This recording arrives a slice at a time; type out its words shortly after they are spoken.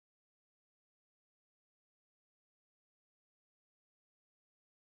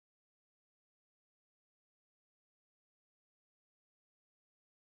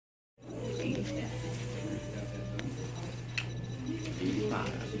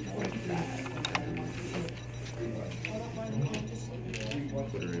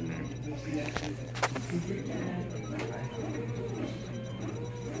Put her in there.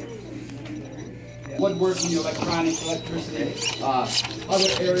 Woodworking, electronics, electricity, other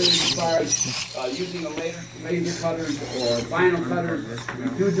areas as far as using a laser cutters or vinyl cutters. We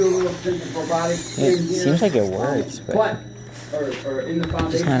do a little thing of robotics. It seems like it works, but or in the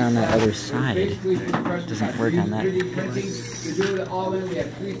foundation. just not on that other side. Basically, It doesn't work on that. 3D printing. We do it all in. We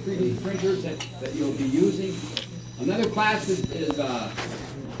have 3 3D printers that you'll be using. Another class is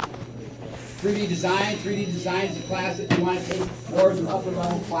 3D design. 3D design is a class that you want to take more as an upper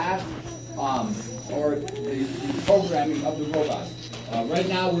level class. Or the programming of the robot. Right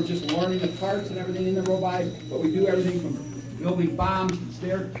now we're just learning the parts and everything in the robot, but we do everything from building bombs,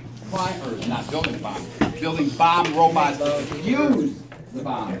 building bomb robots to fuse the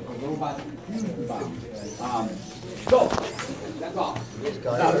bomb, robots to fuse the bomb. So, that's all.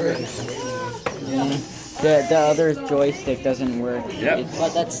 The other joystick doesn't work. Yep.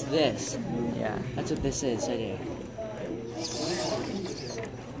 But that's this. Yeah, that's what this is right here.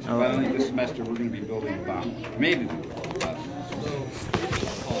 Finally, this semester we're going to be building a bomb. Maybe we will.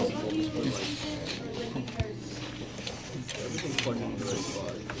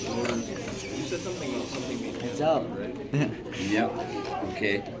 It's up. Yep.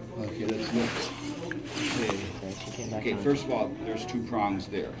 Okay. Okay, let's look. Okay, first of all, there's 2 prongs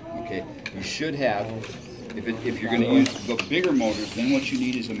there. Okay, you should have, if you're going to use the bigger motors, then what you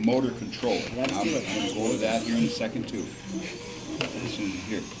need is a motor controller. I'm going to go to that here in a second too.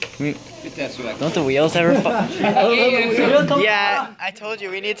 Here. Get that so Don't the wheels ever fall? Yeah, I told you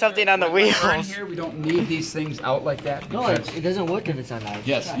we need something on the wheels. Here, we don't need these things out like that. No, it doesn't work if it's on ice.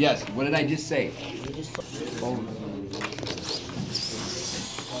 Yes, yes. What did I just say?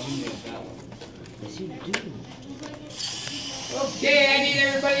 Okay, I need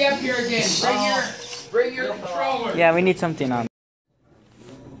everybody up here again. Bring your controller. Yeah, we need something on.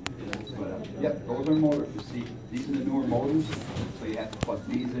 Yep, those are motors. You see, these are the newer motors, so you have to plug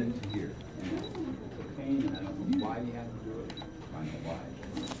these into here. And it's a pain, and I don't know why you have to do it. I don't know why.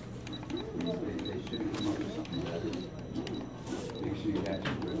 They should come up with something better. Make sure you have to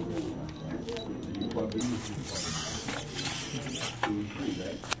you plug these in. 2 and 3,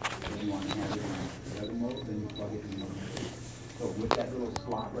 right? Then you want to have it in the other motor, then you plug it in. So with that little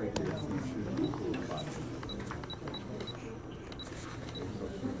slot right there, you should do a cool slot.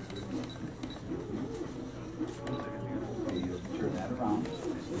 Turn that around.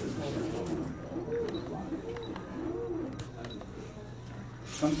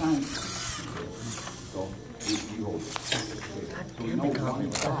 Sometimes, so you hold it. So we know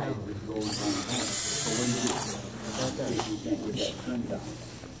one side is going down. So when you can't get that trim down.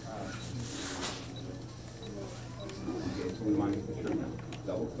 Okay, so we want to get the trim down.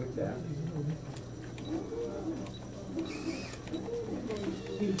 Double click that.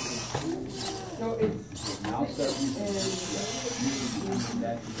 So it's now start using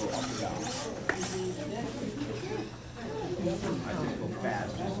that to go up and down. I just go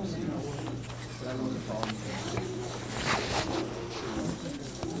fast just to see.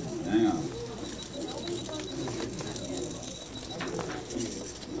 Hang on.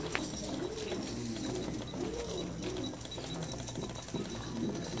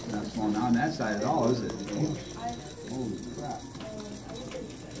 It's not slowing down that side at all, is it? Holy crap.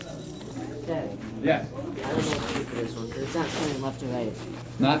 Yes. I don't know what to do for this one, because it's not turning left to right.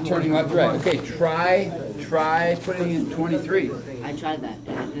 Not turning left to right. Okay, try putting in 23. I tried that,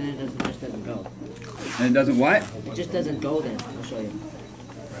 and then it just doesn't go. And it doesn't what? It just doesn't go then. I'll show you.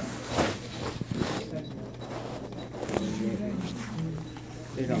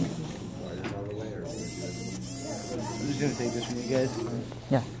 There you go. I'm just gonna take this from you guys.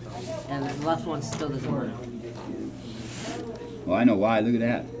 Yeah. And the left one still doesn't work. Well, I know why. Look at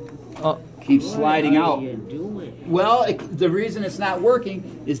that. Oh. Keeps sliding out. What are you doing? Well, the reason it's not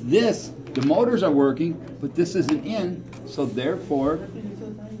working is this. The motors are working, but this isn't in, so therefore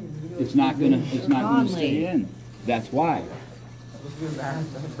it's not gonna stay in. That's why.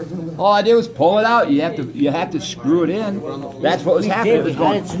 All I did was pull it out. You have to screw it in. That's what was happening. It was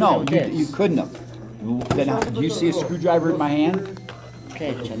going, no, you couldn't have. Then do you see a screwdriver in my hand?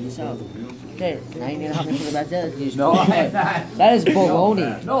 Okay, check this out. Okay, now you know how to put it back there. You just No, I'm not. That is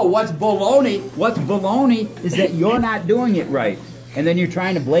baloney. No, what's baloney is that you're not doing it right. And then you're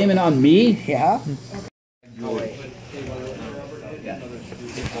trying to blame it on me? Yeah? Okay.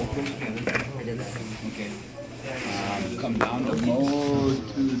 Come down the mode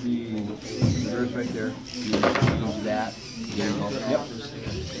to the there's right there. You use that. Yep.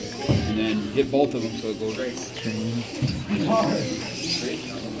 And then hit both of them so it goes right.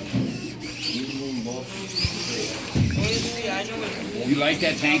 You like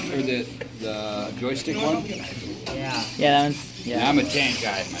that tank or the joystick one? Yeah. Yeah, that one's. Yeah, Yeah. I'm a tank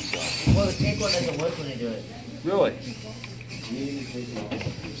guy myself. Well, the tank one doesn't work when they do it. Really?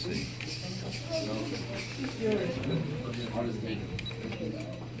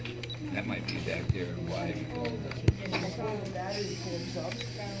 That might be back there. Why? Oh,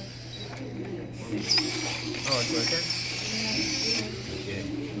 it's working? Okay.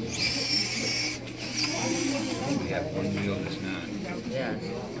 We have one wheel that's not. Yeah.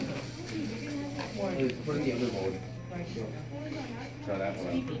 Put in the other mode. Try that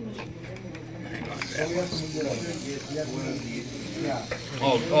one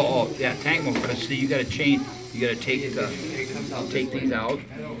Oh, yeah, tank mode. But see, you got to change. You got to take these out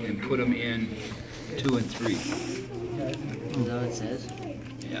and put them in 2 and 3. Is that what it says?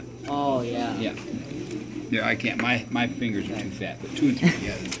 Yeah. Oh, yeah. Yeah. Yeah, I can't. My fingers are too fat. But 2 and 3.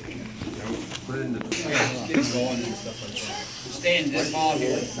 Yeah. Put it in the Get it going and stuff like that. Stay in this ball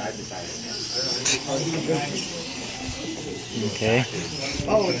here. side to side. Okay.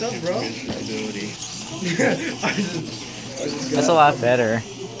 Oh, what's up, bro? That's a lot better.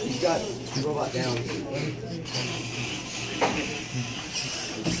 He's got the robot down.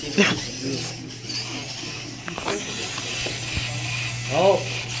 Oh,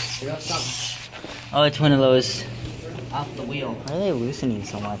 we got something Oh, it's one of those. off the wheel. Why are they loosening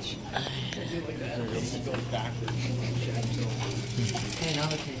so much? Okay, now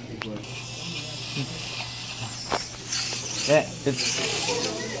the tank is working. Yeah, it'd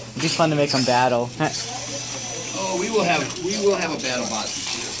be fun to make them battle. Oh, we will have a battle bot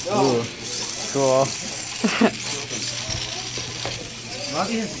this year. Ooh, cool.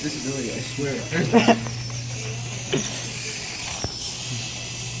 Robbie has a disability, I swear.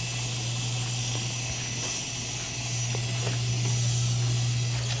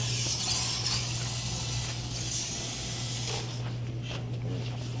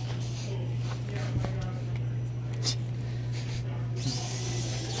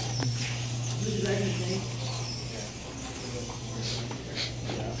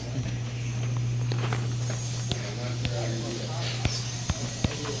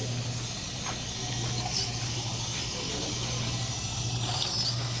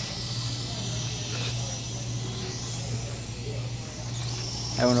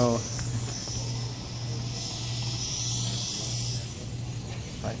 I don't know.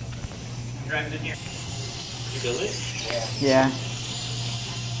 Drive it in here. You build it? Yeah.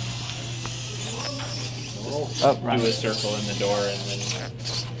 Oh, Do a circle in the door and then.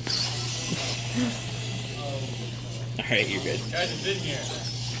 Alright, you're good. Guys, it's in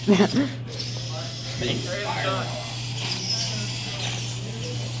here.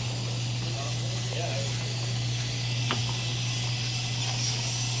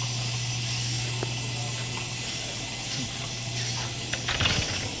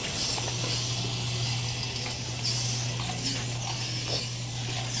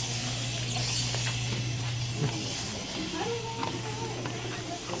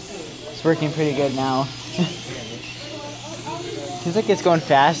 It's working pretty good now. Seems like it's going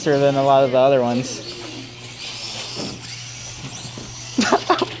faster than a lot of the other ones.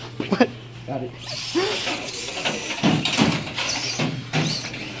 What? Got it.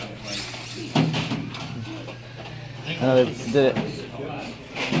 Oh, they did it.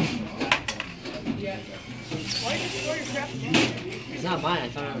 It's not mine, I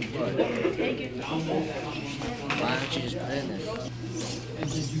found it on the floor. Why don't you just put it in there?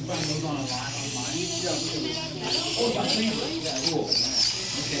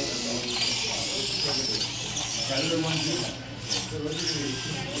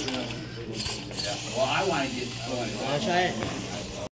 Well, I want to get going. Wanna try it?